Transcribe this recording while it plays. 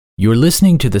You're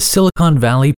listening to the Silicon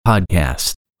Valley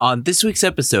Podcast. On this week's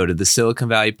episode of the Silicon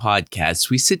Valley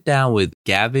Podcast, we sit down with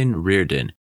Gavin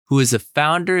Reardon, who is a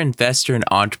founder, investor, and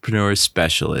entrepreneur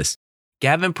specialist.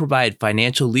 Gavin provided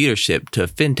financial leadership to a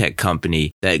fintech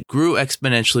company that grew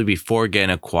exponentially before getting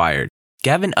acquired.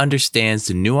 Gavin understands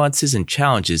the nuances and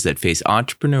challenges that face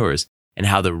entrepreneurs and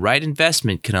how the right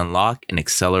investment can unlock and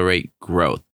accelerate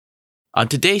growth. On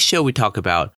today's show, we talk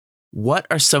about what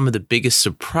are some of the biggest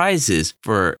surprises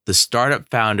for the startup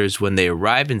founders when they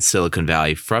arrive in Silicon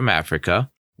Valley from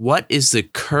Africa? What is the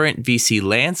current VC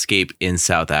landscape in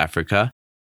South Africa?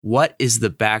 What is the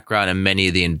background of many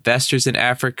of the investors in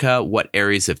Africa? What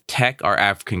areas of tech are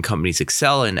African companies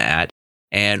excelling at?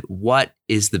 And what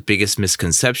is the biggest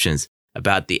misconceptions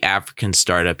about the African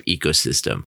startup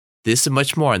ecosystem? This and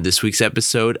much more on this week's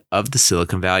episode of the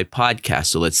Silicon Valley Podcast.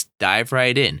 So let's dive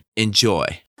right in.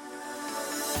 Enjoy.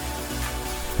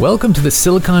 Welcome to the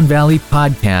Silicon Valley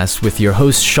Podcast with your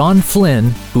host, Sean Flynn,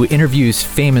 who interviews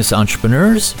famous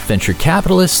entrepreneurs, venture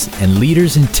capitalists, and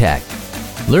leaders in tech.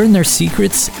 Learn their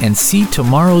secrets and see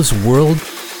tomorrow's world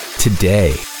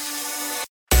today.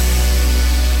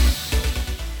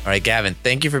 All right, Gavin,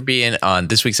 thank you for being on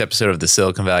this week's episode of the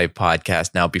Silicon Valley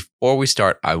Podcast. Now, before we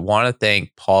start, I want to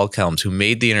thank Paul Kelms, who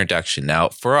made the introduction. Now,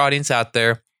 for our audience out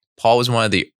there, Paul was one of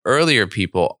the earlier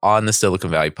people on the Silicon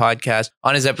Valley Podcast.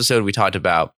 On his episode, we talked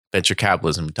about venture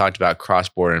capitalism. We talked about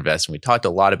cross-border investment. We talked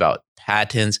a lot about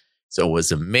patents. So it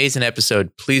was an amazing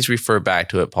episode. Please refer back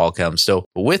to it, Paul Kelms. So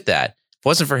with that, if it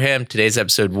wasn't for him, today's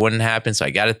episode wouldn't happen. So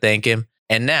I got to thank him.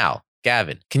 And now,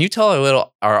 Gavin, can you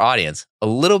tell our audience a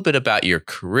little bit about your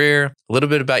career, a little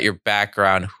bit about your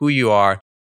background, who you are?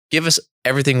 Give us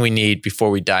everything we need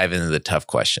before we dive into the tough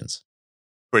questions.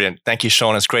 Brilliant. Thank you,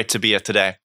 Sean. It's great to be here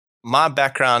today. My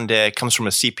background comes from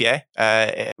a CPA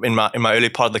in my early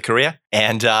part of the career.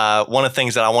 And one of the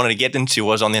things that I wanted to get into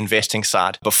was on the investing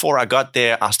side. Before I got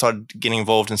there, I started getting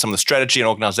involved in some of the strategy and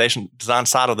organization design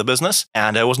side of the business.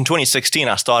 And it was in 2016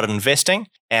 I started investing.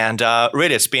 And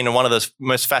really, it's been one of the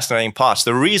most fascinating parts.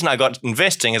 The reason I got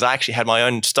investing is I actually had my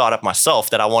own startup myself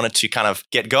that I wanted to kind of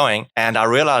get going. And I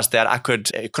realized that I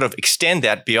could have extend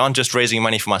that beyond just raising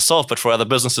money for myself, but for other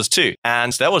businesses too.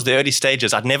 And that was the early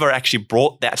stages. I'd never actually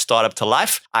brought that startup to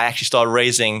life. I actually started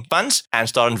raising funds and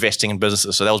started investing in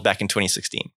businesses. So that was back in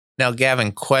 2016. Now,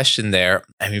 Gavin, question there.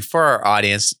 I mean, for our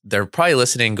audience, they're probably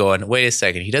listening going, wait a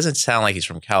second, he doesn't sound like he's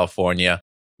from California.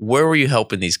 Where were you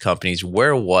helping these companies?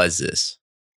 Where was this?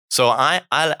 So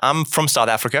I'm from South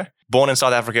Africa, born in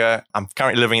South Africa. I'm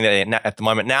currently living there at the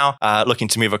moment now, looking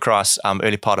to move across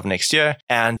early part of next year.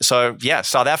 And so, yeah,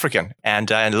 South African and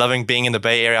loving being in the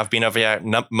Bay Area. I've been over here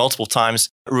multiple times,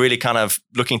 really kind of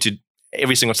looking to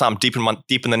every single time deep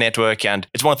in the network. And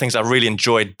it's one of the things I really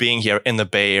enjoyed being here in the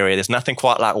Bay Area. There's nothing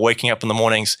quite like waking up in the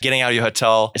mornings, getting out of your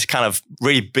hotel. It's kind of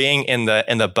really being in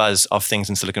the buzz of things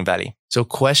in Silicon Valley. So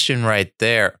question right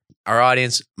there. Our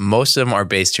audience, most of them are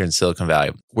based here in Silicon Valley.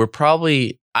 We're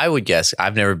probably, I would guess,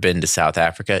 I've never been to South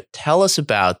Africa. Tell us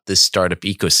about this startup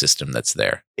ecosystem that's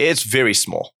there. It's very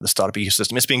small, the startup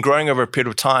ecosystem. It's been growing over a period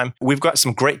of time. We've got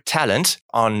some great talent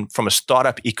from a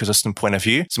startup ecosystem point of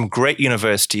view, some great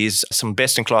universities, some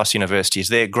best-in-class universities.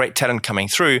 There's great talent coming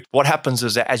through. What happens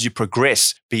is that as you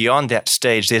progress beyond that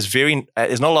stage, there's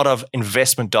not a lot of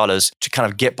investment dollars to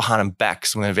kind of get behind and back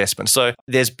some investment. So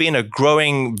there's been a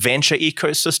growing venture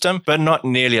ecosystem, but not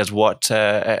nearly as what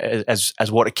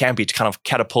it can be to kind of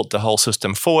catapult the whole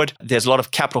system forward. There's a lot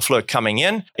of capital flow coming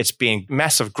in. It's been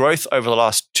massive growth over the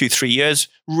last 2-3 years,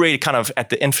 really kind of at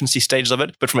the infancy stages of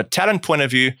it. But from a talent point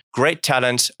of view, great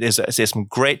talent. There's some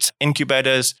great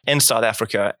incubators in South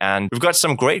Africa. And we've got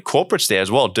some great corporates there as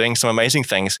well, doing some amazing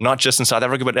things, not just in South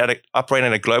Africa, but operating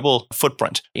at a global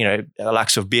footprint. You know, the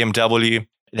likes of BMW,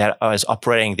 that is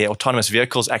operating their autonomous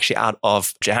vehicles actually out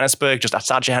of Johannesburg, just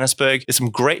outside Johannesburg. There's some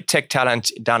great tech talent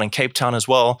down in Cape Town as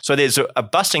well. So there's a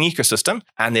bustling ecosystem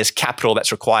and there's capital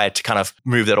that's required to kind of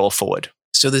move that all forward.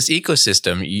 So this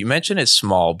ecosystem, you mentioned it's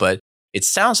small, but it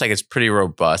sounds like it's pretty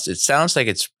robust. It sounds like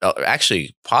it's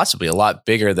actually possibly a lot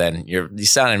bigger than you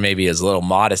sounded maybe as a little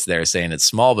modest there saying it's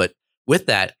small. But with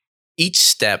that, each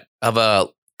step of a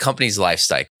company's life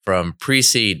cycle from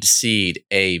pre-seed to seed,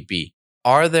 A, B,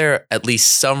 are there at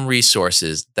least some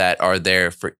resources that are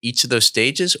there for each of those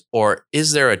stages? Or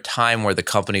is there a time where the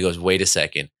company goes, wait a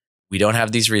second, we don't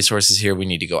have these resources here. We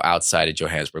need to go outside of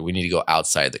Johannesburg. We need to go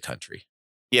outside the country.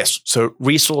 Yes. So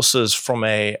resources from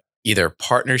either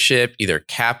partnership, either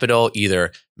capital,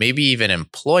 either maybe even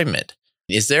employment.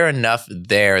 Is there enough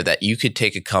there that you could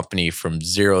take a company from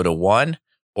 0 to 1?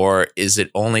 Or is it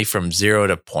only from 0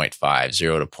 to 0.5,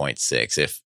 0 to 0.6,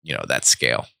 if, that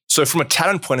scale? So from a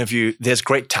talent point of view, there's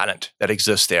great talent that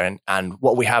exists there. And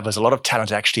what we have is a lot of talent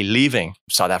actually leaving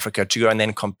South Africa to go and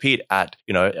then compete at,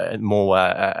 more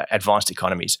advanced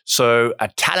economies. So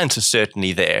talent is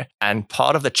certainly there. And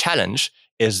part of the challenge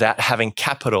is that having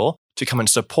capital to come and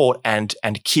support and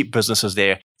keep businesses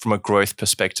there from a growth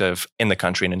perspective in the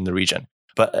country and in the region.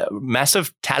 But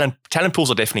massive talent pools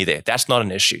are definitely there. That's not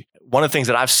an issue. One of the things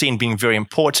that I've seen being very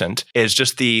important is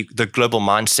just the global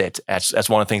mindset. As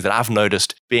one of the things that I've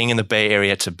noticed being in the Bay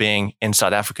Area to being in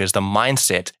South Africa is the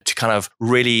mindset to kind of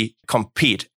really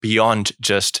compete beyond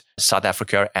just South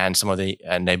Africa and some of the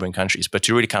neighboring countries, but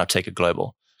to really kind of take it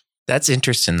global. That's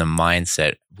interesting, the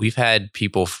mindset. We've had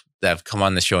people that have come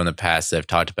on the show in the past that have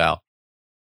talked about,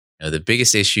 the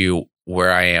biggest issue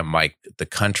where I am, like the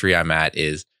country I'm at,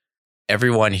 is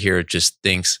everyone here just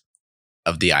thinks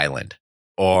of the island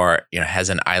or has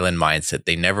an island mindset.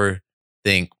 They never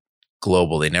think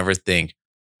global. They never think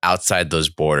outside those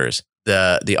borders.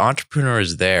 The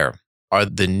entrepreneurs there are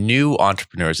the new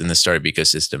entrepreneurs in the startup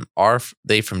ecosystem. Are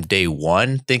they from day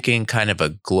one thinking kind of a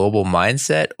global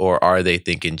mindset, or are they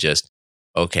thinking just,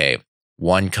 okay,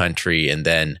 one country and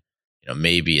then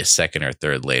maybe a second or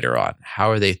third later on?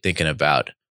 How are they thinking about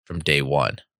from day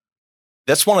one?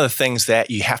 That's one of the things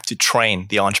that you have to train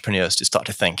the entrepreneurs to start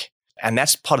to think. And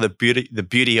that's part of the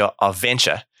beauty of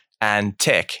venture and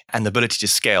tech and the ability to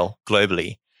scale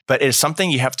globally. But it's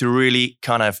something you have to really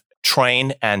kind of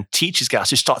train and teach these guys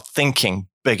to start thinking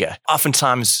bigger.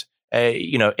 Oftentimes,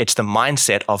 it's the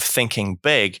mindset of thinking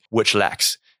big which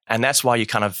lacks. And that's why you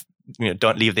kind of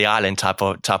don't leave the island type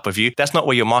of view. That's not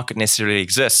where your market necessarily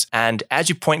exists. And as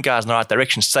you point guys in the right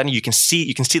direction, suddenly you can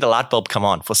see the light bulb come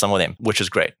on for some of them, which is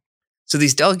great. So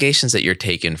these delegations that you're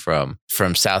taking from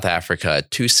South Africa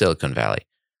to Silicon Valley,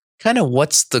 kind of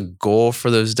what's the goal for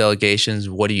those delegations?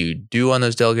 What do you do on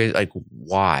those delegations? Like,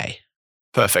 why?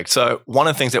 Perfect. So one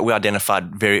of the things that we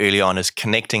identified very early on is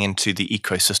connecting into the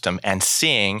ecosystem and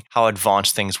seeing how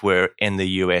advanced things were in the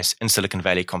US, in Silicon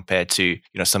Valley compared to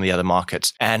some of the other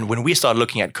markets. And when we started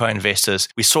looking at co-investors,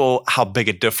 we saw how big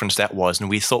a difference that was. And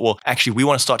we thought, well, actually, we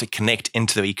want to start to connect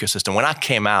into the ecosystem. When I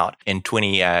came out in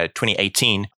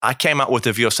 2018, I came out with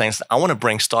the view of saying, I want to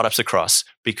bring startups across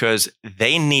because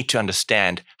they need to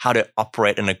understand how to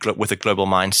operate with a global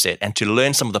mindset and to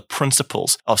learn some of the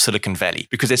principles of Silicon Valley,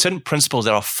 because there's certain principles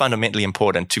that are fundamentally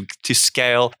important to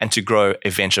scale and to grow a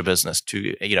venture business,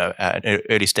 to an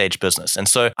early stage business. And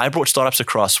so I brought startups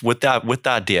across with the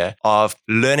idea of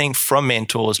learning from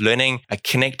mentors,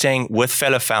 connecting with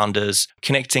fellow founders,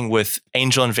 connecting with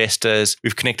angel investors.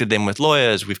 We've connected them with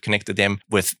lawyers. We've connected them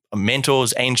with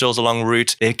mentors, angels along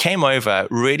route. They came over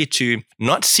really to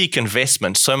not seek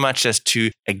investment so much as to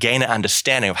gain an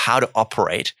understanding of how to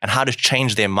operate and how to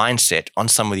change their mindset on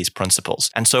some of these principles.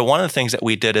 And so one of the things that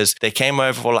we did is they came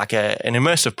over for like an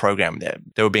immersive program.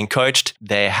 They were being coached.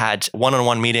 They had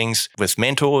one-on-one meetings with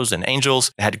mentors and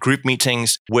angels. They had group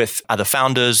meetings with other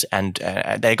founders, and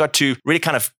they got to really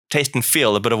kind of taste and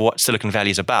feel a bit of what Silicon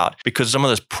Valley is about, because some of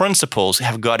those principles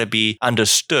have got to be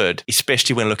understood,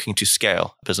 especially when looking to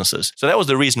scale businesses. So that was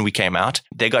the reason we came out.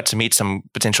 They got to meet some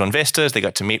potential investors. They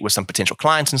got to meet with some potential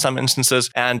clients in some instances,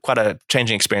 and quite a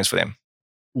changing experience for them.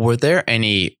 Were there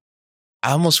any,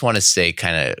 I almost want to say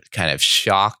kind of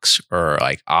shocks or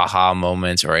like aha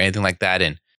moments or anything like that?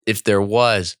 And if there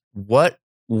was, what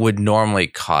would normally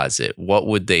cause it? What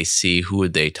would they see? Who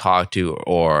would they talk to?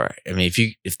 Or, I mean,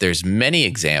 if there's many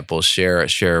examples,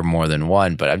 share more than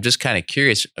one. But I'm just kind of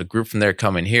curious, a group from there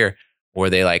coming here, were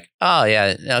they like, oh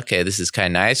yeah, okay, this is kind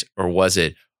of nice? Or was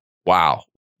it, wow,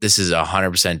 this is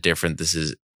 100% different. This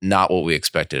is not what we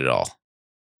expected at all?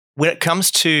 When it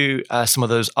comes to some of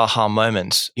those aha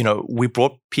moments, we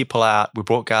brought people out, we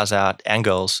brought guys out and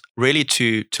girls really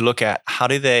to look at how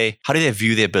do they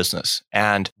view their business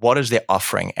and what is their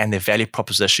offering and their value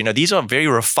proposition. These are very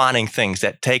refining things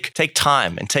that take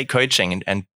time and take coaching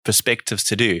and perspectives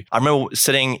to do. I remember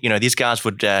sitting, these guys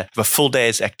would have a full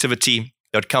day's activity.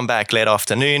 They would come back late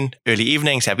afternoon, early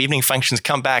evenings, have evening functions,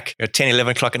 come back 10,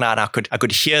 11 o'clock at night. I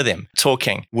could hear them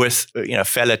talking with,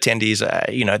 fellow attendees,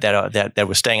 that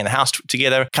were staying in the house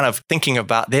together, kind of thinking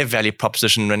about their value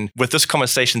proposition. And with this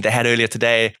conversation they had earlier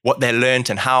today, what they learned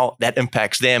and how that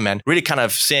impacts them, and really kind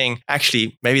of seeing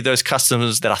actually maybe those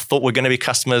customers that I thought were going to be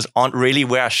customers aren't really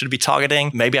where I should be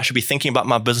targeting. Maybe I should be thinking about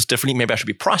my business differently. Maybe I should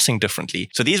be pricing differently.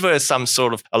 So these were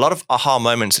a lot of aha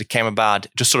moments that came about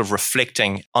just sort of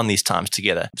reflecting on these times together.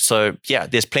 So yeah,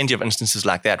 there's plenty of instances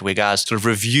like that where guys sort of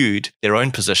reviewed their own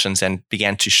positions and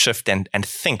began to shift and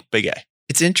think bigger.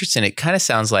 It's interesting. It kind of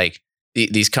sounds like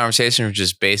these conversations are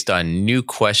just based on new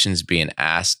questions being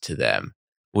asked to them.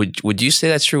 Would you say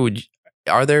that's true?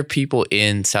 Are there people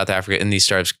in South Africa, in these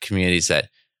startups communities that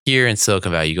here in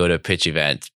Silicon Valley, you go to a pitch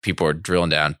event, people are drilling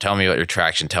down, tell me about your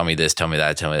traction, tell me this, tell me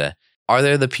that, tell me that. Are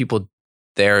there the people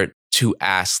there to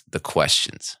ask the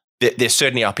questions? There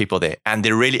certainly are people there, and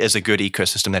there really is a good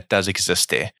ecosystem that does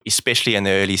exist there, especially in the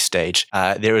early stage.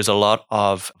 There is a lot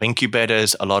of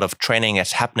incubators, a lot of training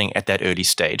that's happening at that early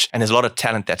stage, and there's a lot of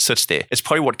talent that sits there. It's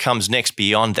probably what comes next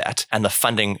beyond that, and the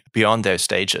funding beyond those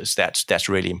stages that's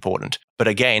really important. But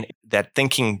again, that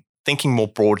thinking more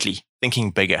broadly,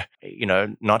 thinking bigger,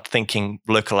 not thinking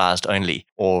localized only,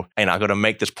 or I got to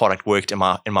make this product work in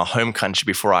my home country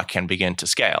before I can begin to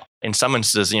scale. In some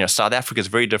instances, South Africa is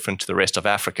very different to the rest of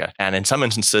Africa, and in some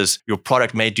instances, your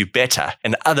product may do better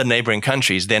in other neighboring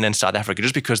countries than in South Africa,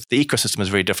 just because the ecosystem is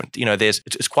very different.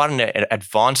 It's quite an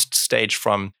advanced stage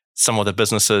from some of the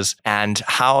businesses and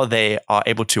how they are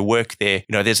able to work there.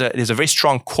 There's a very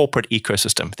strong corporate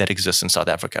ecosystem that exists in South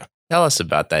Africa. Tell us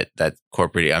about that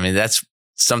corporate. I mean, that's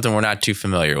something we're not too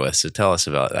familiar with. So tell us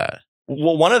about that.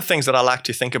 Well, one of the things that I like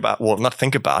to think about, one of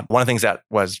the things that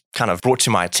was kind of brought to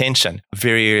my attention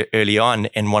very early on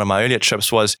in one of my earlier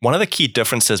trips was one of the key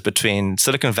differences between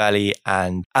Silicon Valley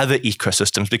and other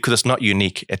ecosystems, because it's not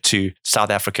unique to South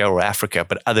Africa or Africa,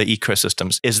 but other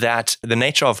ecosystems, is that the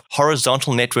nature of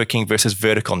horizontal networking versus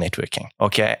vertical networking.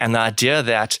 Okay. And the idea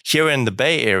that here in the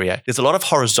Bay Area, there's a lot of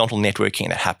horizontal networking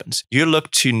that happens. You look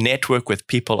to network with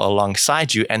people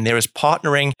alongside you, and there is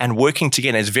partnering and working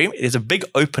together. There's a big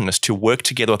openness to work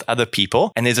together with other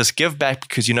people, and there's this give back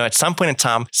because at some point in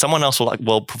time someone else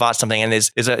will provide something, and there's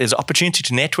an opportunity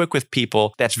to network with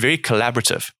people that's very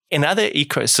collaborative. In other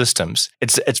ecosystems,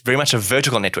 it's very much a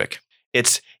vertical network.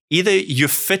 It's either you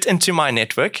fit into my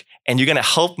network and you're going to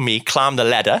help me climb the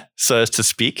ladder, so to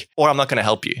speak, or I'm not going to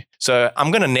help you. So I'm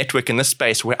going to network in this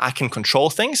space where I can control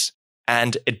things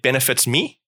and it benefits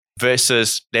me,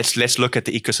 versus let's look at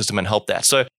the ecosystem and help that.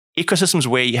 So ecosystems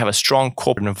where you have a strong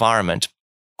corporate environment,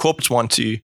 corporates want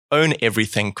to own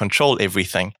everything, control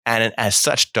everything, and as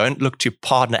such, don't look to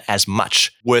partner as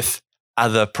much with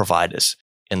other providers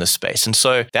in the space. And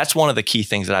so that's one of the key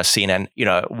things that I've seen, and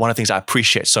one of the things I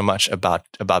appreciate so much about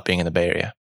being in the Bay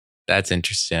Area. That's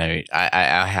interesting. I mean,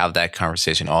 I have that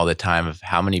conversation all the time of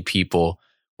how many people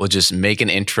will just make an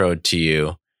intro to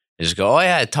you and just go, oh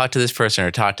yeah, talk to this person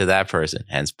or talk to that person.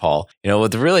 Hence Paul,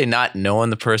 with really not knowing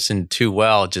the person too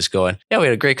well, just going, yeah, we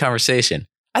had a great conversation.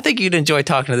 I think you'd enjoy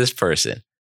talking to this person.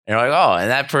 And you're like, oh,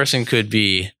 and that person could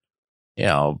be,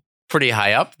 pretty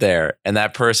high up there. And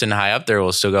that person high up there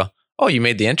will still go, oh, you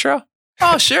made the intro?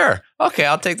 Oh, sure. Okay,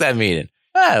 I'll take that meeting.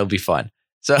 It'll be fun.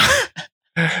 So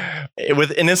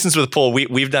with an instance with Paul,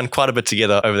 we've done quite a bit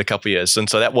together over the couple of years. And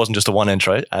so that wasn't just a one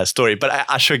intro story, but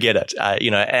I sure get it.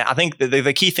 I think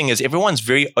the key thing is everyone's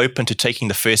very open to taking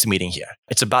the first meeting here.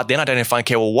 It's about then identifying,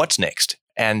 okay, well, what's next?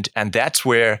 And that's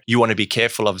where you want to be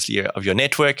careful, obviously, of your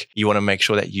network. You want to make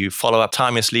sure that you follow up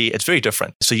timelessly. It's very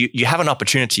different. So you have an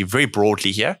opportunity very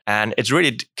broadly here, and it's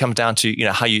really comes down to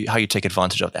how you take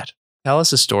advantage of that. Tell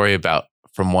us a story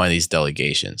from one of these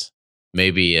delegations.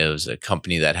 Maybe it was a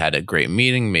company that had a great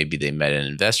meeting. Maybe they met an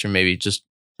investor. Maybe just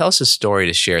tell us a story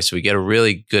to share so we get a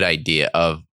really good idea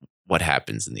of what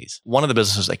happens in these. One of the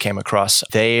businesses they came across,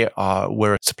 they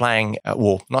were supplying,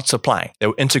 not supplying, they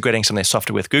were integrating some of their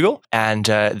software with Google. And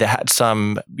they had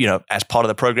some, as part of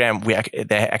the program,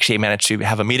 they actually managed to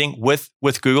have a meeting with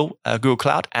Google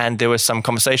Cloud. And there were some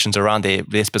conversations around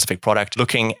their specific product,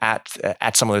 looking at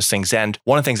some of those things. And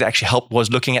one of the things that actually helped was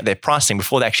looking at their pricing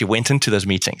before they actually went into those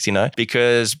meetings,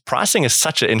 because pricing is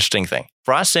such an interesting thing.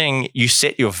 Pricing, you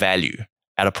set your value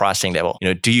at a pricing level.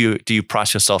 Do you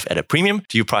price yourself at a premium?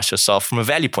 Do you price yourself from a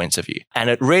value point of view? And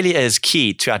it really is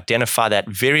key to identify that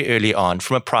very early on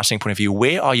from a pricing point of view.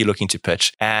 Where are you looking to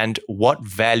pitch, and what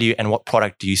value and what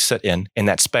product do you sit in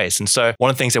that space? And so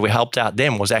one of the things that we helped out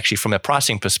them was actually from a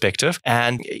pricing perspective,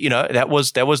 and that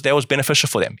was beneficial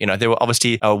for them. There were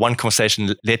obviously one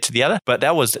conversation led to the other, but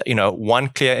that was one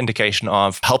clear indication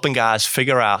of helping guys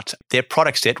figure out their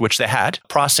product set, which they had,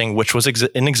 pricing which was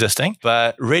existing,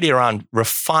 but really around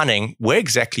refining where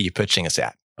exactly you're pitching us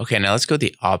at. Okay, now let's go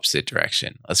the opposite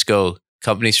direction. Let's go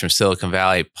companies from Silicon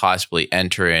Valley possibly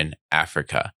enter in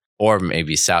Africa, or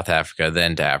maybe South Africa,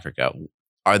 then to Africa.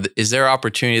 Is there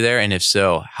opportunity there? And if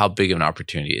so, how big of an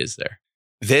opportunity is there?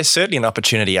 There's certainly an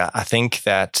opportunity. I think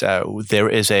that there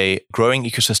is a growing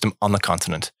ecosystem on the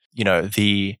continent.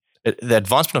 The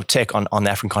advancement of tech on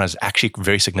the African continent is actually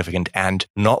very significant and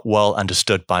not well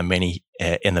understood by many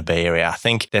in the Bay Area. I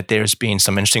think that there's been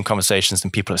some interesting conversations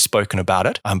and people have spoken about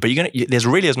it. But there's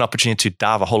really an opportunity to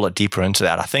dive a whole lot deeper into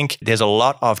that. I think there's a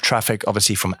lot of traffic,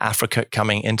 obviously, from Africa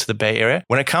coming into the Bay Area.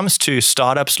 When it comes to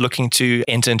startups looking to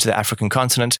enter into the African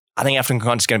continent, I think African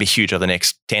continent is going to be huge over the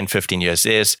next 10, 15 years.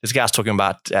 There's guys talking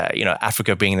about,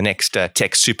 Africa being the next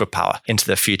tech superpower into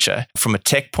the future. From a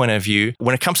tech point of view,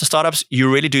 when it comes to startups,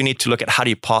 you really do need to look at how do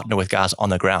you partner with guys on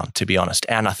the ground, to be honest.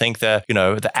 And I think the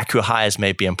acqui-hires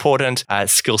may be important,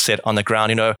 skill set on the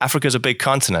ground. Africa is a big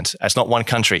continent. It's not one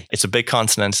country. It's a big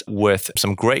continent with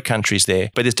some great countries there,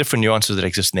 but there's different nuances that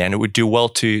exist in there. And it would do well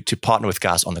to partner with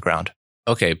guys on the ground.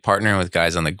 Okay, partnering with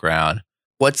guys on the ground.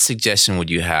 What suggestion would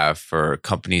you have for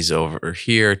companies over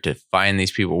here to find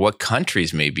these people? What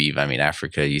countries maybe? I mean,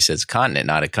 Africa, you said it's a continent,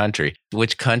 not a country.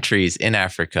 Which countries in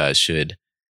Africa should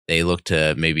they look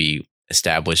to maybe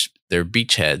establish their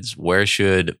beachheads? Where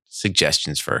should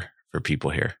suggestions for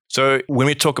people here? So when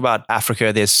we talk about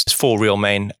Africa, there's 4 real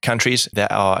main countries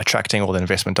that are attracting all the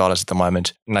investment dollars at the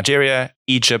moment. Nigeria,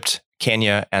 Egypt,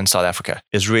 Kenya, and South Africa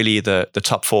is really the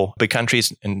top 4 big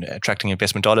countries in attracting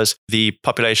investment dollars. The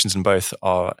populations in both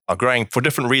are growing for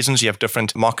different reasons. You have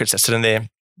different markets that sit in there.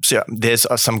 So there's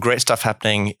some great stuff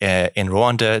happening in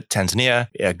Rwanda, Tanzania,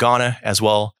 Ghana as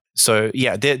well. So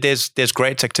yeah, there's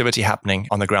great activity happening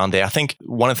on the ground there. I think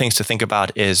one of the things to think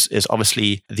about is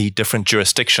obviously the different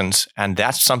jurisdictions, and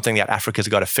that's something that Africa's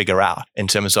got to figure out in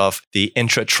terms of the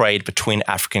intra-trade between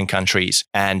African countries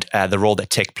and the role that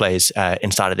tech plays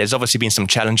inside it. There's obviously been some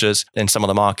challenges in some of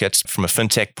the markets from a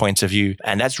fintech point of view,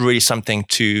 and that's really something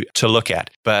to look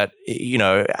at. But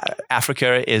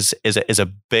Africa is a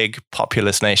big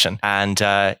populous nation, and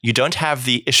you don't have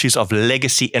the issues of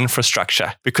legacy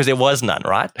infrastructure because there was none,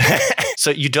 right?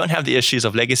 So you don't have the issues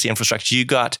of legacy infrastructure. You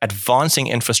got advancing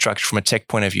infrastructure from a tech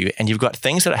point of view, and you've got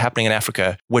things that are happening in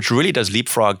Africa, which really does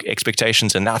leapfrog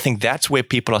expectations. And I think that's where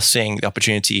people are seeing the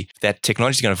opportunity that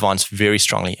technology is going to advance very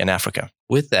strongly in Africa.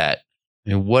 With that,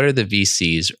 what are the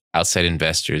VCs, outside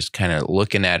investors, kind of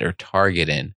looking at or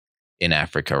targeting in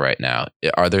Africa right now?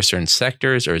 Are there certain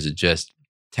sectors, or is it just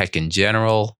tech in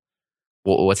general?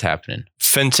 What's happening?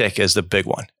 Fintech is the big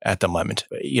one at the moment.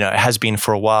 It has been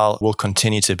for a while, will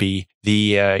continue to be.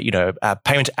 The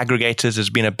payment aggregators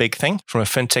has been a big thing from a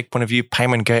fintech point of view.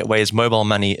 Payment gateways, mobile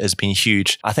money has been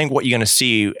huge. I think what you're going to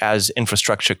see as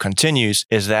infrastructure continues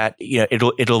is that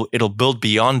it'll build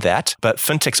beyond that. But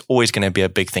fintech's always going to be a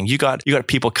big thing. You got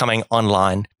people coming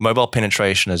online. Mobile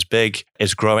penetration is big,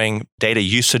 is growing. Data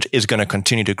usage is going to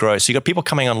continue to grow. So you got people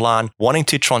coming online, wanting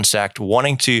to transact,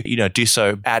 wanting to do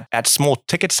so at small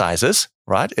ticket sizes.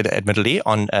 Right, admittedly,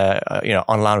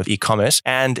 online with e-commerce,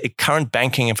 and current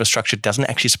banking infrastructure doesn't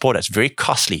actually support it. It's very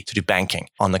costly to do banking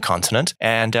on the continent,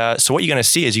 and so what you're going to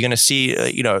see is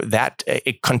that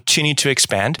it continue to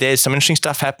expand. There's some interesting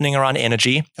stuff happening around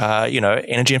energy.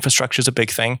 Energy infrastructure is a big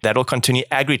thing that'll continue.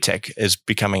 Agri-tech is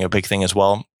becoming a big thing as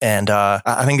well. And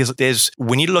I think there's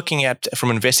when you're looking at from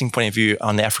an investing point of view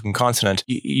on the African continent,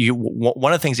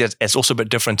 one of the things that's also a bit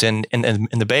different in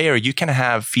the Bay Area, you can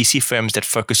have VC firms that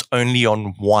focus only on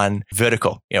one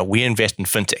vertical. We invest in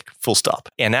fintech, full stop.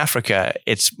 In Africa,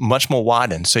 it's much more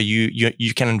widened. So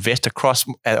you can invest across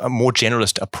a more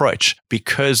generalist approach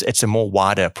because it's a more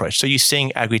wider approach. So you're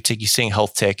seeing agri-tech, you're seeing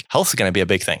health tech. Health is going to be a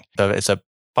big thing. So it's a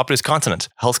populous continent.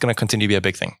 Health's going to continue to be a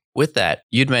big thing. With that,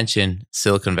 you'd mentioned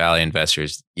Silicon Valley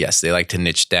investors. Yes, they like to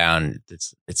niche down.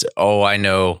 I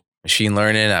know machine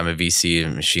learning. I'm a VC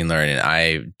in machine learning.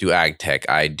 I do ag tech.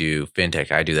 I do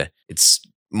fintech. I do that. It's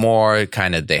more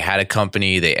kind of they had a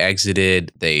company, they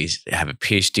exited, they have a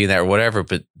PhD in that or whatever,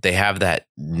 but they have that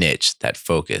niche, that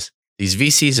focus. These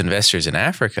VCs investors in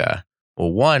Africa,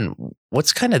 well, one,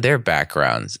 what's kind of their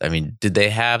backgrounds? I mean, did they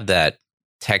have that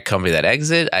tech company that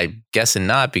exit? I'm guessing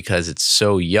not, because it's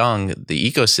so young, the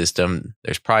ecosystem,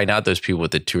 there's probably not those people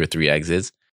with the 2 or 3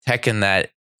 exits. Tech in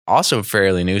that also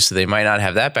fairly new, so they might not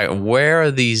have that background. Where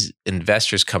are these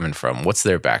investors coming from? What's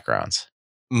their backgrounds?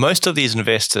 Most of these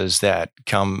investors that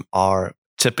come are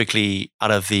typically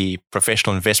out of the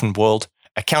professional investment world,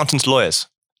 accountants, lawyers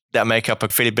that make up a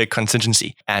fairly big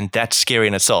contingency. And that's scary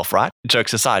in itself, right?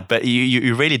 Jokes aside. But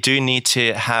you really do need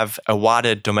to have a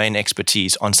wider domain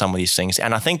expertise on some of these things.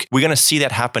 And I think we're going to see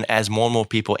that happen as more and more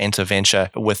people enter venture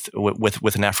with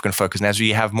an African focus. And as we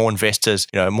have more investors,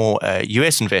 more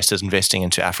US investors investing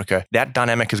into Africa, that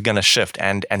dynamic is going to shift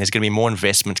and there's going to be more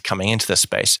investment coming into this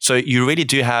space. So you really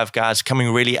do have guys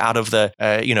coming really out of the,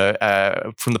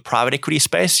 from the private equity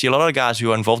space. You have a lot of guys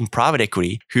who are involved in private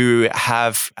equity who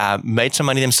have made some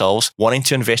money themselves themselves, wanting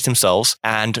to invest themselves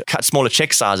and cut smaller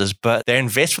check sizes, but they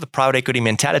invest with a private equity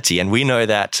mentality. And we know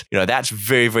that, that's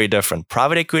very, very different.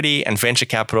 Private equity and venture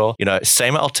capital,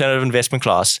 same alternative investment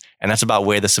class, and that's about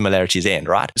where the similarities end,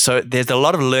 right? So there's a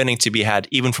lot of learning to be had,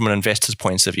 even from an investor's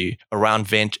point of view, around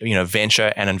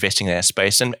venture and investing in that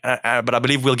space. But I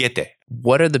believe we'll get there.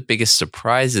 What are the biggest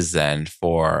surprises then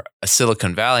for a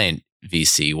Silicon Valley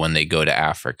VC when they go to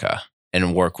Africa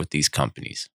and work with these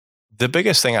companies? The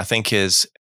biggest thing I think is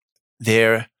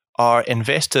there are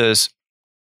investors.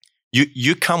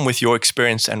 You come with your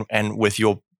experience and with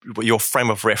your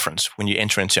frame of reference when you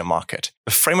enter into a market.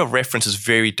 The frame of reference is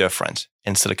very different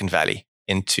in Silicon Valley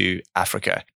into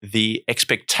Africa. The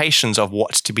expectations of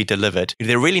what's to be delivered,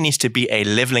 there really needs to be a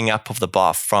leveling up of the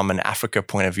bar from an Africa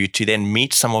point of view to then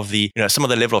meet some of the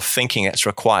level of thinking that's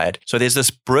required. So there's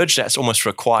this bridge that's almost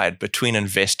required between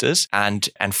investors and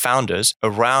founders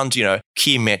around,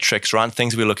 key metrics, around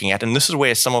things we're looking at. And this is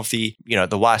where some of the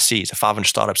YCs, the 500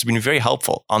 startups, have been very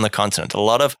helpful on the continent. A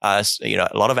lot of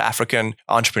African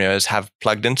entrepreneurs have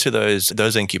plugged into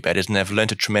those incubators and they've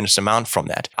learned a tremendous amount from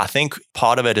that. I think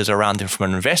part of it is around from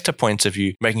an investor point of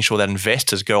view, making sure that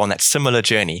investors go on that similar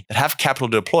journey, that have capital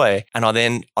to deploy, and are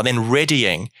then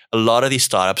readying a lot of these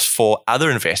startups for other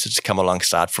investors to come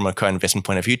alongside from a co-investment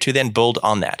point of view to then build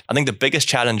on that. I think the biggest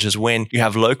challenge is when you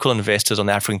have local investors on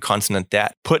the African continent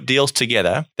that put deals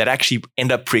together that actually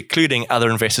end up precluding other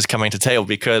investors coming to the table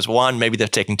because one, maybe they've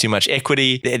taken too much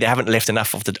equity, they haven't left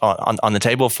enough on the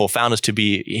table for founders to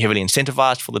be heavily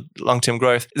incentivized for the long-term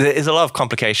growth. There's a lot of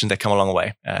complications that come along the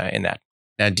way in that.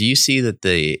 Now, do you see that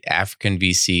the African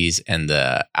VCs and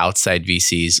the outside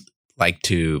VCs like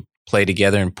to play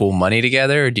together and pool money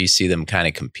together, or do you see them kind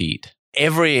of compete?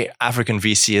 Every African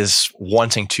VC is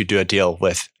wanting to do a deal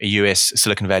with a US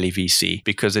Silicon Valley VC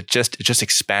because it just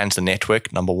expands the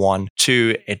network, number one.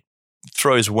 Two, it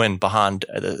throws wind behind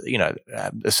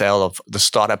the sale of the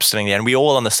startup sitting there, and we're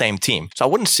all on the same team. So I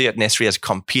wouldn't see it necessarily as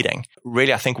competing.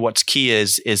 Really, I think what's key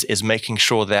is making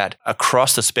sure that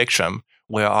across the spectrum,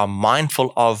 we are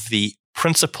mindful of the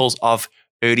principles of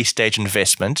early stage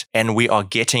investment, and we are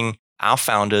getting our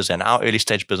founders and our early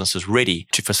stage businesses ready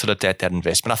to facilitate that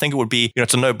investment. I think it would be,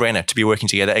 it's a no-brainer to be working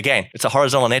together. Again, it's a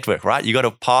horizontal network, right? You got to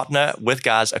partner with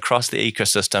guys across the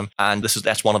ecosystem, and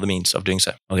that's one of the means of doing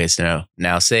so. Okay, so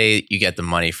now say you get the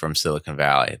money from Silicon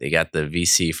Valley, they got the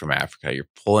VC from Africa, you're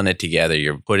pulling it together,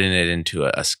 you're putting it into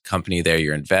a company there,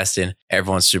 you're investing,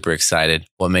 everyone's super excited.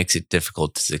 What makes it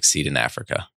difficult to succeed in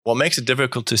Africa? What makes it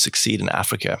difficult to succeed in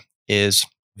Africa is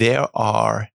there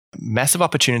are massive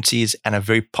opportunities and a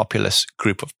very populous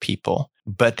group of people,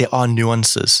 but there are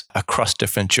nuances across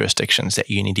different jurisdictions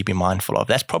that you need to be mindful of.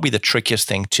 That's probably the trickiest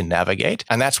thing to navigate.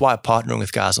 And that's why partnering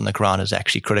with guys on the ground is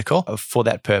actually critical for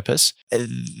that purpose.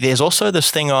 There's also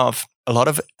this thing of a lot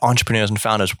of entrepreneurs and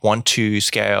founders want to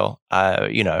scale,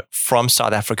 from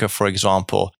South Africa, for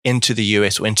example, into the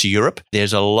US or into Europe.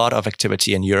 There's a lot of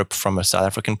activity in Europe from a South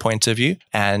African point of view.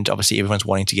 And obviously everyone's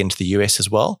wanting to get into the US as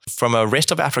well. From a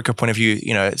rest of Africa point of view,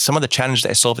 some of the challenges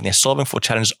they're solving for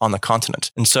challenges on the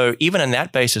continent. And so even in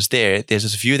that basis there's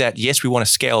this view that, yes, we want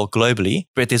to scale globally,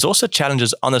 but there's also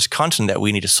challenges on this continent that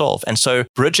we need to solve. And so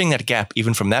bridging that gap,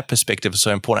 even from that perspective, is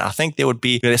so important. I think there would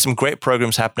be, there's some great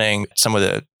programs happening, some of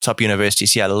the top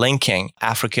universities here linking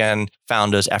African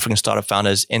founders, African startup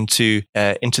founders into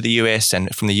the US,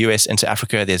 and from the US into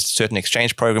Africa. There's certain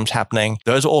exchange programs happening.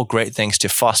 Those are all great things to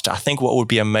foster. I think what would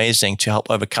be amazing to help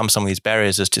overcome some of these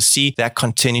barriers is to see that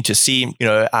continue to see,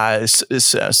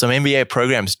 some MBA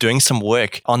programs doing some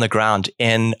work on the ground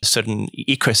in certain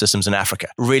ecosystems in Africa,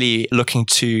 really looking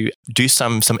to do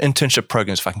some internship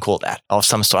programs, if I can call it that, of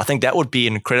some sort. I think that would be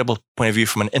an incredible point of view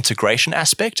from an integration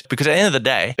aspect, because at the end of the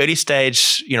day, early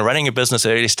stage, running a business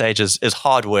at early stages is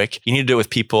hard work. You need to do it with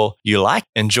people you like,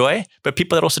 enjoy, but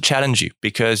people that also challenge you,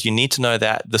 because you need to know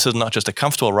that this is not just a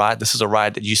comfortable ride. This is a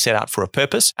ride that you set out for a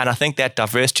purpose. And I think that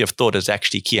diversity of thought is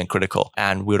actually key and critical,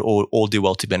 and we'd all do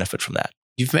well to benefit from that.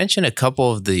 You've mentioned a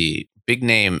couple of the big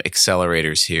name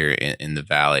accelerators here in the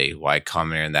Valley, Y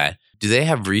Combinator and that. Do they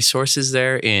have resources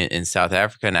there in South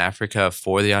Africa and Africa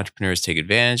for the entrepreneurs to take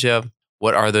advantage of?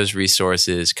 What are those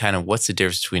resources? Kind of what's the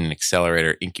difference between an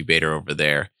accelerator, incubator over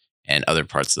there and other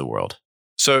parts of the world?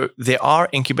 So there are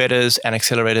incubators and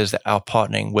accelerators that are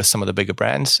partnering with some of the bigger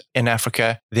brands in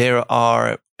Africa.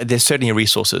 There's certainly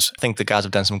resources. I think the guys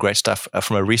have done some great stuff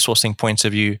from a resourcing point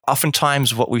of view.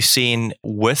 Oftentimes what we've seen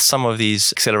with some of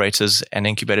these accelerators and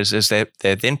incubators is they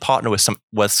then partner with some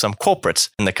corporates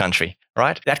in the country.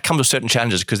 Right? That comes with certain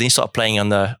challenges, because then you start playing on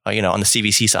the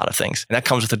CVC side of things. And that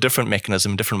comes with a different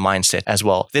mechanism, different mindset as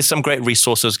well. There's some great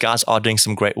resources. Guys are doing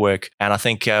some great work. And I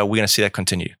think we're going to see that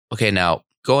continue. Okay, now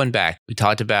going back, we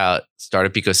talked about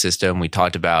startup ecosystem, we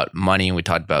talked about money, and we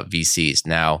talked about VCs.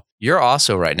 Now, you're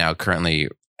also right now currently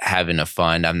having a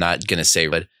fund. I'm not going to say,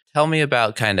 but tell me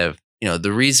about kind of,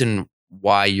 the reason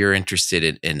why you're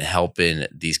interested in helping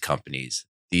these companies,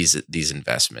 these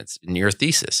investments, in your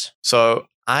thesis. So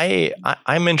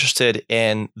I'm interested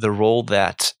in the role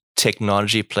that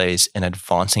technology plays in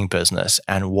advancing business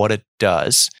and what it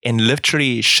does in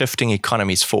literally shifting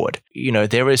economies forward.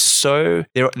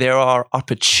 There are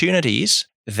opportunities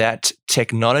that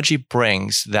technology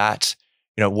brings that,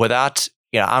 without,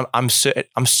 I'm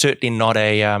certainly not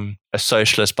a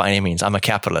socialist by any means. I'm a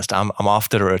capitalist. I'm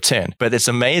after a return. But it's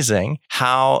amazing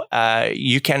how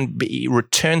you can be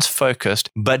returns focused,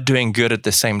 but doing good at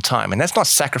the same time. And that's not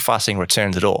sacrificing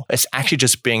returns at all. It's actually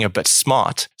just being a bit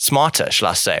smarter, shall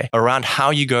I say, around how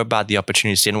you go about the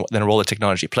opportunity and the role that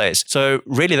technology plays. So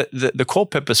really the core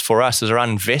purpose for us is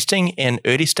around investing in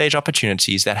early stage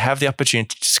opportunities that have the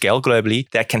opportunity to scale globally,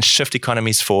 that can shift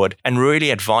economies forward and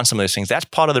really advance some of those things. That's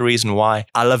part of the reason why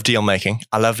I love deal making.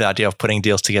 I love the idea of putting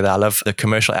deals together. I love the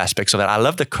commercial aspects of that. I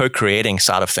love the co-creating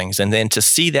side of things. And then to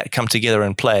see that come together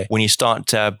and play when you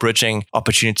start bridging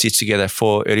opportunities together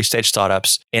for early stage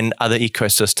startups in other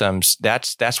ecosystems,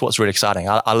 that's what's really exciting.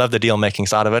 I love the deal making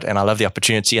side of it, and I love the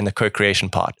opportunity and the co-creation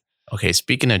part. Okay,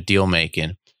 speaking of deal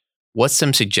making, what's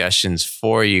some suggestions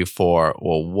for you for,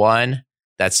 one,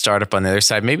 that startup on the other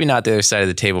side, maybe not the other side of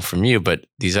the table from you, but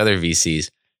these other VCs,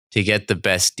 to get the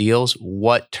best deals?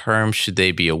 What terms should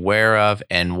they be aware of,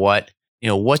 and what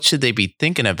should they be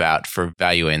thinking about for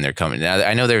valuing their company? Now,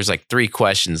 I know there's like 3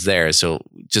 questions there, so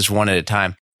just one at a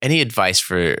time. Any advice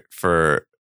for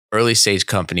early stage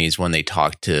companies when they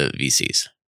talk to VCs?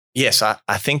 Yes,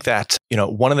 I think that,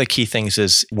 one of the key things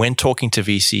is when talking to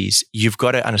VCs, you've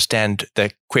got to understand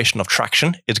the question of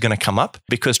traction is going to come up,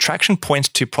 because traction points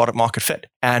to product market fit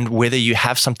and whether you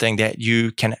have something that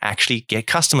you can actually get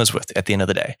customers with at the end of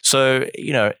the day. So,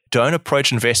 don't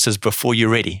approach investors before you're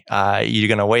ready. You're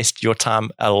going to waste your time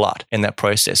a lot in that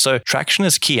process. So traction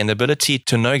is key, and the ability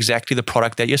to know exactly the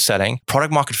product that you're selling.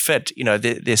 Product market fit,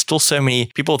 there's still so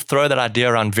many people throw that idea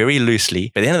around very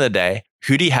loosely. But at the end of the day,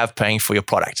 who do you have paying for your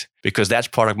product? Because that's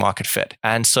product market fit.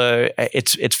 And so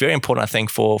it's very important, I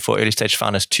think, for early stage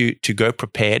founders to go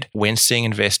prepared when seeing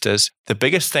investors. The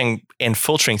biggest thing in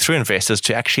filtering through investors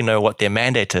to actually know what their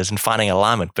mandate is and finding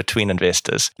alignment between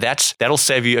investors. That'll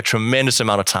save you a tremendous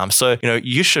amount of time. So,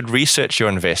 you should research your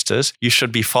investors. You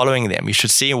should be following them. You should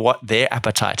see what their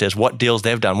appetite is, what deals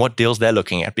they've done, what deals they're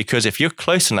looking at. Because if you're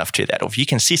close enough to that, or if you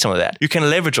can see some of that, you can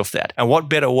leverage off that. And what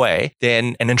better way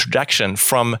than an introduction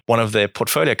from one of their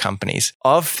portfolio companies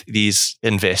of these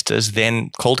investors than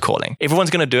cold calling? Everyone's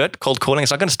going to do it. Cold calling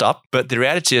is not going to stop. But the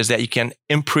reality is that you can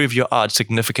improve your odds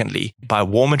significantly by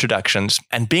warm introductions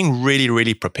and being really,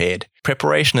 really prepared.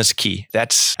 Preparation is key.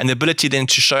 And the ability then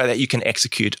to show that you can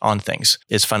execute on things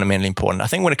is fundamentally important. I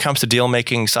think when it comes to deal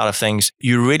making side of things,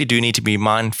 you really do need to be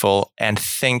mindful and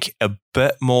think a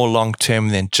bit more long term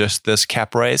than just this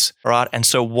cap raise, right? And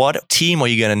so what team are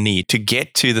you going to need to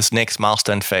get to this next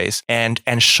milestone phase and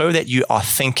show that you are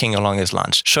thinking along those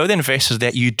lines? Show the investors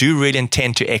that you do really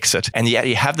intend to exit, and yet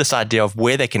you have this idea of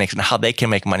where they can exit and how they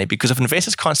can make money. Because if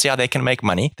investors can't see how they can make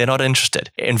money, they're not interested.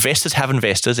 Investors have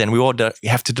investors, and we all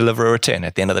have to deliver a return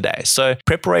at the end of the day. So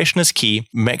preparation is key.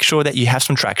 Make sure that you have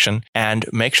some traction and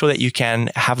make sure that you can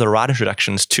have the right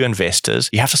introductions to investors.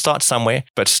 You have to start somewhere,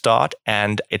 but start,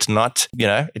 and it's not,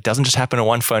 it doesn't just happen in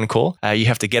one phone call. You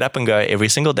have to get up and go every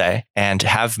single day and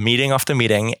have meeting after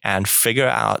meeting and figure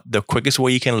out the quickest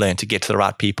way you can learn to get to the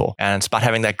right people. And it's about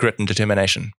having that grit and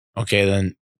determination. Okay,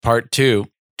 then part 2,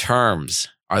 terms.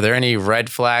 Are there any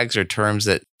red flags or terms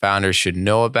that founders should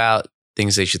know about?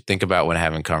 Things they should think about when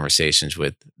having conversations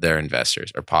with their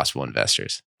investors or possible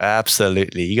investors?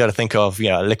 Absolutely. You got to think of,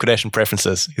 liquidation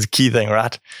preferences is a key thing,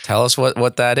 right? Tell us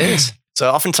what that is. So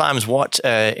oftentimes what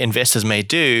investors may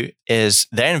do is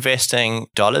they're investing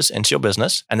dollars into your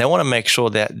business, and they want to make sure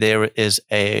that there is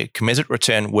a commensurate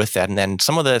return with that. And then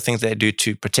some of the things they do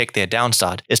to protect their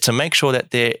downside is to make sure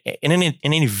that they're in an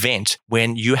event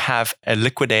when you have a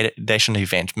liquidation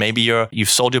event. Maybe you've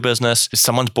sold your business,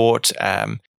 someone's bought,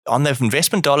 on the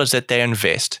investment dollars that they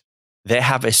invest, they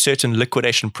have a certain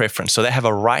liquidation preference. So they have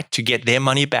a right to get their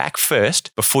money back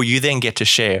first before you then get to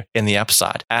share in the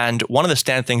upside. And one of the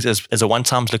standard things is a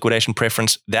 1x liquidation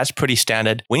preference. That's pretty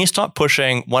standard. When you start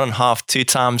pushing 1.5, 2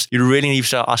 times, you really need to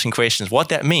start asking questions. What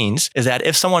that means is that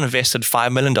if someone invested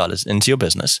 $5 million into your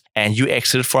business and you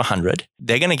exited for 100,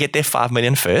 they're going to get their 5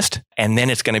 million first, and then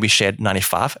it's going to be shared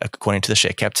 95 according to the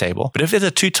share cap table. But if there's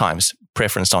a 2 times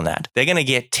preference on that. They're going to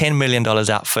get $10 million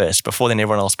out first before then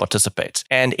everyone else participates.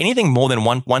 And anything more than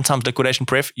one times liquidation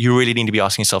pref, you really need to be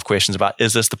asking yourself questions about,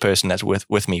 is this the person that's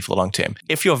with me for the long term?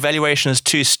 If your valuation is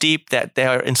too steep that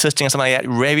they're insisting on something like that,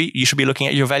 maybe you should be looking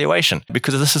at your valuation,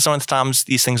 because this is sometimes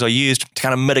these things are used to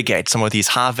kind of mitigate some of these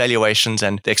high valuations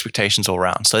and the expectations all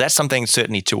around. So that's something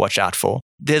certainly to watch out for.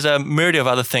 There's a myriad of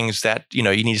other things that you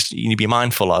need to be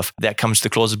mindful of that comes to the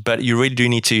clauses, but you really do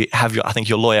need to have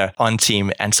your lawyer on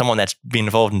team and someone that's been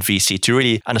involved in VC to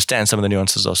really understand some of the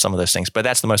nuances of some of those things. But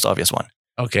that's the most obvious one.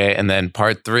 Okay, and then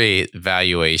part 3,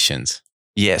 valuations.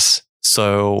 Yes.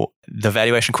 So the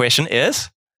valuation question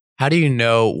is, how do you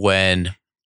know when,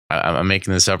 I'm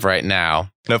making this up right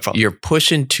now, no problem, you're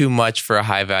pushing too much for a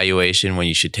high valuation when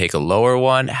you should take a lower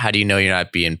one? How do you know you're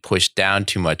not being pushed down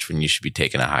too much when you should be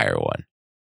taking a higher one?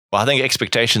 Well, I think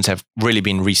expectations have really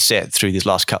been reset through these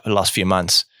last few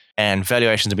months, and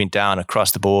valuations have been down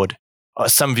across the board.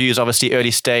 Some views, obviously,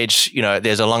 early stage,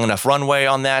 there's a long enough runway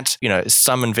on that.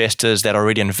 Some investors that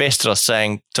already invested are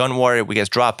saying, don't worry, we get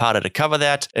dry powder to cover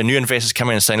that. And new investors come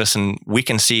in and saying, listen, we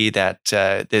can see that,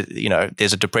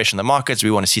 there's a depression in the markets.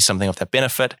 We want to see something of that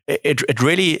benefit. It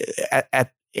really,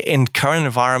 in current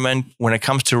environment, when it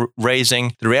comes to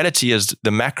raising, the reality is the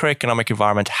macroeconomic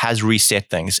environment has reset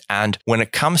things. And when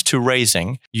it comes to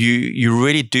raising, you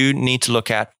really do need to look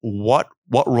at what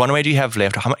runway do you have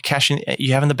left, how much cash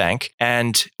you have in the bank,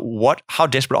 and how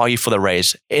desperate are you for the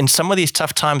raise? In some of these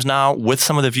tough times now, with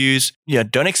some of the views,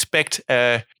 don't expect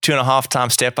a 2.5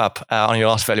 times step up on your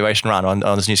last valuation round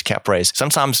on this new cap raise.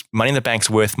 Sometimes money in the bank's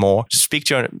worth more. Speak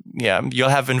to you'll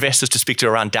have investors to speak to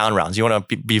around down rounds. You want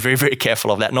to be very, very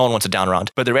careful of that. No one wants a down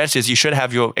round. But the reality is you should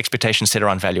have your expectations set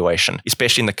around valuation,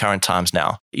 especially in the current times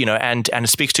now. And it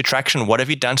speaks to traction. What have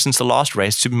you done since the last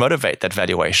raise to motivate that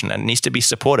valuation? And it needs to be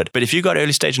supported. But if you've got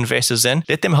early stage investors in,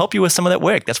 let them help you with some of that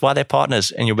work. That's why they're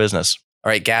partners in your business. All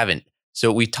right, Gavin.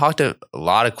 So we talked a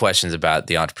lot of questions about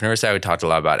the entrepreneur side. We talked a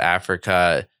lot about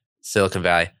Africa, Silicon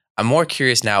Valley. I'm more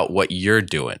curious now what you're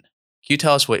doing. Can you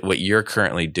tell us what you're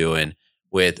currently doing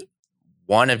with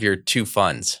one of your 2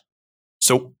 funds?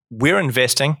 So we're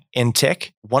investing in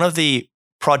tech. One of the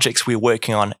projects we're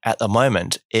working on at the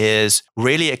moment is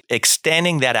really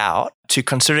extending that out to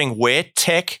considering where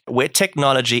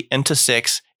technology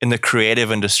intersects in the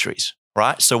creative industries,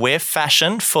 right? So where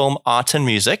fashion, film, art, and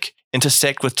music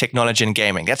intersect with technology and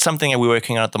gaming. That's something that we're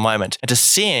working on at the moment. And just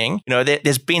seeing,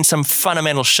 there's been some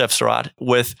fundamental shifts, right,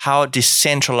 with how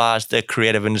decentralized the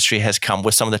creative industry has come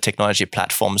with some of the technology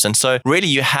platforms. And so really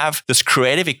you have this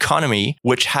creative economy,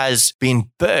 which has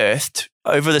been birthed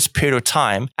over this period of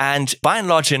time. And by and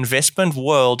large, the investment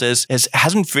world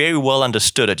hasn't very well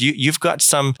understood it. You've got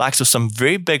some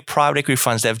very big private equity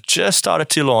funds that have just started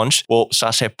to launch, or so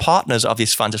I say partners of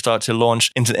these funds have started to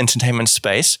launch into the entertainment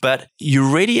space. But you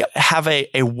really have a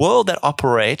world that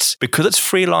operates, because it's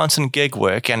freelance and gig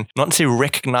work and not necessarily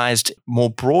recognized more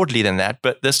broadly than that,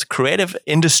 but this creative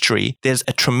industry, there's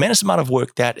a tremendous amount of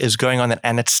work that is going on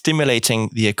and it's stimulating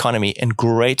the economy in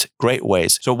great, great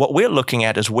ways. So what we're looking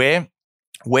at is where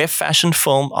fashion,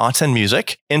 film, art, and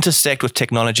music intersect with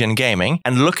technology and gaming,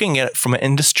 and looking at it from an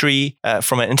industry,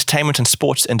 from an entertainment and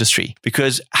sports industry,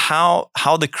 because how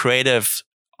the creative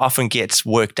often gets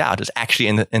worked out is actually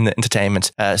in the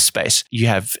entertainment space. You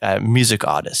have music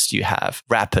artists, you have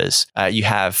rappers, you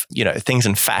have things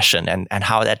in fashion, and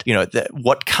how that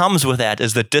what comes with that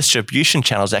is the distribution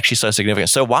channel is actually so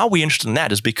significant. So why we're interested in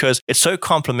that is because it's so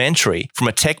complementary from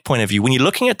a tech point of view. When you're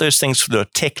looking at those things through the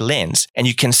tech lens, and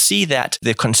you can see that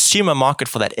the consumer market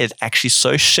for that is actually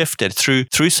so shifted through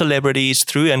celebrities,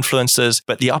 through influencers,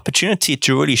 but the opportunity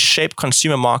to really shape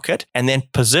consumer market and then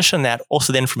position that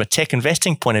also then from a tech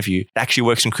investing point of view, it actually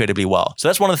works incredibly well. So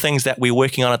that's one of the things that we're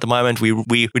working on at the moment.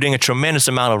 We're doing a tremendous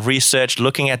amount of research,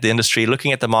 looking at the industry,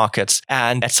 looking at the markets,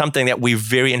 and that's something that we're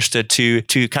very interested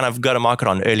to kind of go to market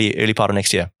on early part of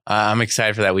next year. I'm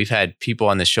excited for that. We've had people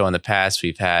on the show in the past.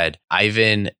 We've had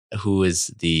Ivan,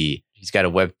 he's got a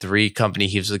Web3 company.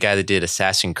 He was the guy that did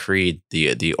Assassin's Creed,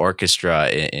 the orchestra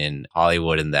in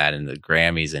Hollywood and the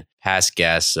Grammys, and past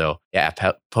guests. So yeah,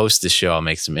 post the show. I'll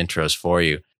make some intros for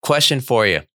you. Question for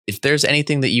you. If there's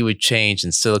anything that you would change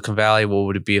in Silicon Valley, what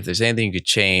would it be? If there's anything you could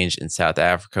change in South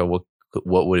Africa, what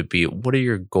would it be? What are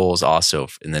your goals also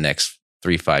in the next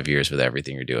 3-5 years with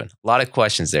everything you're doing? A lot of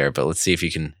questions there, but let's see if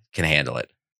you can handle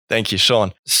it. Thank you,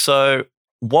 Sean. So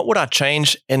what would I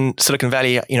change in Silicon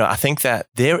Valley? I think that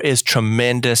there is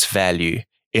tremendous value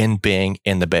in being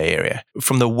in the Bay Area.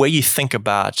 From the way you think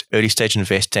about early stage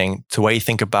investing to the way you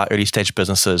think about early stage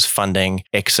businesses, funding,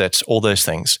 exits, all those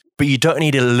things. But you don't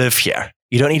need to live here.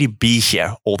 You don't need to be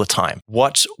here all the time.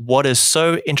 What is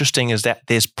so interesting is that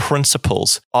there's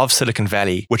principles of Silicon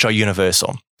Valley which are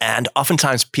universal. And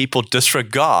oftentimes people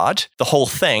disregard the whole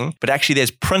thing, but actually there's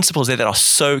principles there that are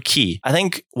so key. I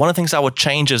think one of the things I would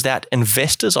change is that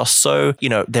investors are so,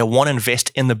 they want to invest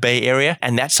in the Bay Area.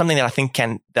 And that's something that I think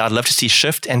that I'd love to see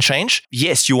shift and change.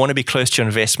 Yes, you want to be close to your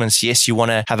investments. Yes, you want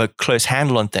to have a close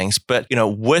handle on things. But,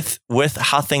 with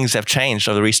how things have changed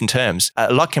over the recent terms,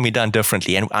 a lot can be done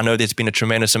differently. And I know there's been a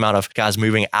tremendous amount of guys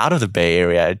moving out of the Bay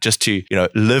Area just to,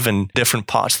 live in different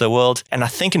parts of the world. And I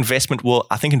think investment will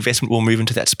move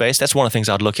into that space. That's one of the things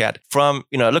I'd look at. From,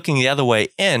 looking the other way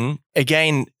in,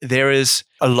 again, there is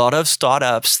a lot of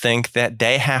startups think that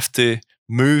they have to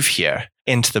move here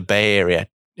into the Bay Area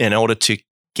in order to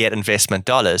get investment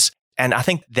dollars. And I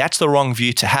think that's the wrong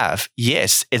view to have.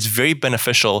 Yes, it's very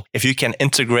beneficial if you can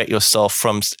integrate yourself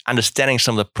from understanding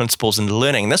some of the principles and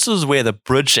learning. This is where the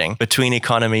bridging between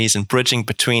economies and bridging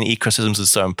between ecosystems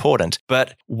is so important.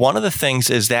 But one of the things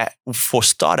is that for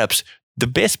startups, the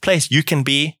best place you can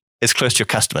be is close to your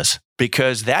customers,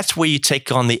 because that's where you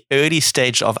take on the early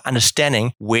stage of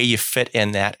understanding where you fit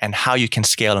in that and how you can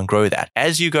scale and grow that.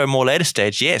 As you go more later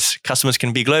stage, yes, customers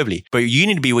can be globally, but you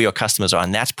need to be where your customers are.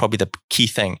 And that's probably the key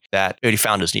thing that early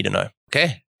founders need to know.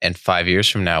 Okay. And 5 years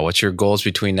from now, what's your goals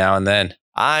between now and then?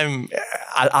 I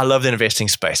love the investing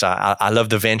space. I love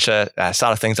the venture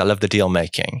side of things. I love the deal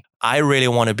making. I really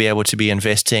want to be able to be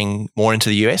investing more into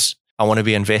the US. I want to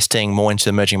be investing more into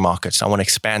emerging markets. I want to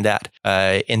expand that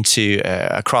into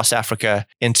across Africa,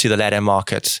 into the Latin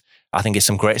markets. I think there's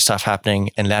some great stuff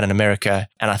happening in Latin America.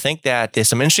 And I think that there's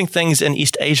some interesting things in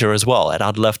East Asia as well that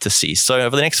I'd love to see. So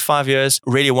over the next 5 years,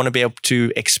 really want to be able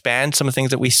to expand some of the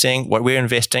things that we're seeing, what we're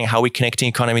investing, how we're connecting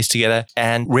economies together.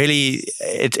 And really,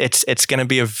 it's going to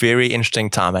be a very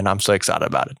interesting time. And I'm so excited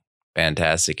about it.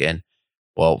 Fantastic. And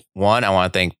well, one, I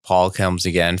want to thank Paul Kelms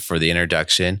again for the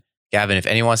introduction. Gavin, if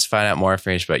anyone wants to find out more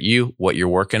information about you, what you're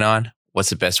working on, what's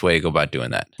the best way to go about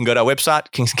doing that? You can go to our website,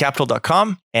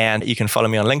 kingstoncapital.com, and you can follow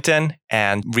me on LinkedIn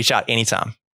and reach out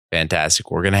anytime.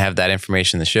 Fantastic. We're going to have that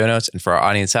information in the show notes. And for our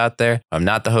audience out there, I'm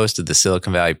not the host of the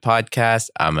Silicon Valley podcast.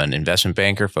 I'm an investment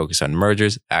banker focused on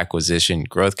mergers, acquisition,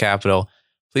 growth capital.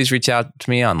 Please reach out to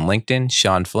me on LinkedIn,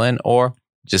 Sean Flynn, or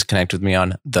just connect with me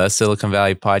on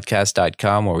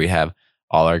thesiliconvalleypodcast.com, where we have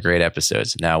all our great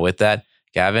episodes. Now with that,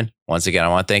 Gavin, once again, I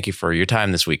want to thank you for your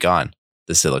time this week on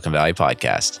the Silicon Valley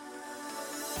Podcast.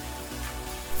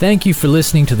 Thank you for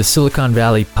listening to the Silicon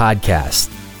Valley Podcast.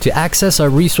 To access our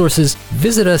resources,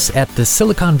 visit us at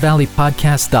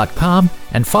thesiliconvalleypodcast.com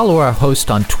and follow our host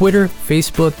on Twitter,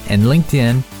 Facebook, and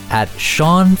LinkedIn at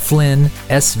Sean Flynn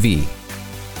SV.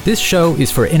 This show is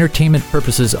for entertainment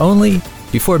purposes only.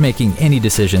 Before making any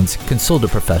decisions, consult a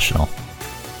professional.